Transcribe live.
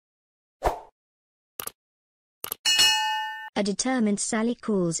A determined Sally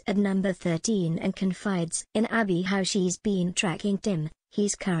calls at number 13 and confides in Abby how she's been tracking Tim.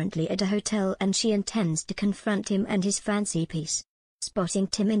 He's currently at a hotel and she intends to confront him and his fancy piece. Spotting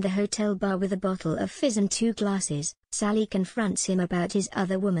Tim in the hotel bar with a bottle of fizz and 2 glasses, Sally confronts him about his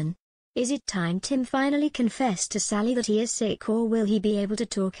other woman. Is it time Tim finally confessed to Sally that he is sick, or will he be able to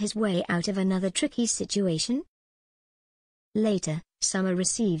talk his way out of another tricky situation? Later, Summer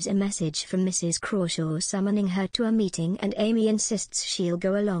receives a message from Mrs. Crawshaw summoning her to a meeting, and Amy insists she'll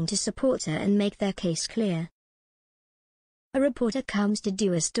go along to support her and make their case clear. A reporter comes to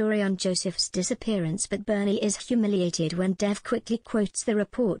do a story on Joseph's disappearance, but Bernie is humiliated when Dev quickly quotes the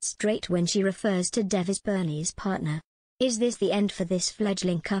report straight when she refers to Dev as Bernie's partner. Is this the end for this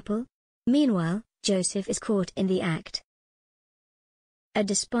fledgling couple? Meanwhile, Joseph is caught in the act. A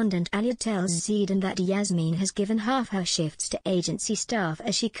despondent Alia tells Zidane that Yasmin has given half her shifts to agency staff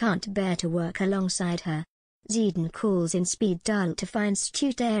as she can't bear to work alongside her. Zidane calls in speed dial to find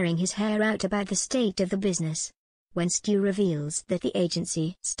Stu tearing his hair out about the state of the business. When Stu reveals that the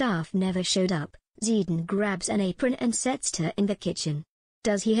agency staff never showed up, Zidane grabs an apron and sets her in the kitchen.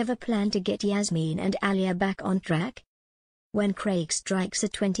 Does he have a plan to get Yasmin and Alia back on track? When Craig strikes a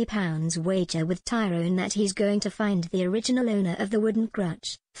 £20 wager with Tyrone that he's going to find the original owner of the wooden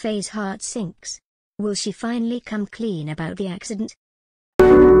crutch, Faye's heart sinks. Will she finally come clean about the accident?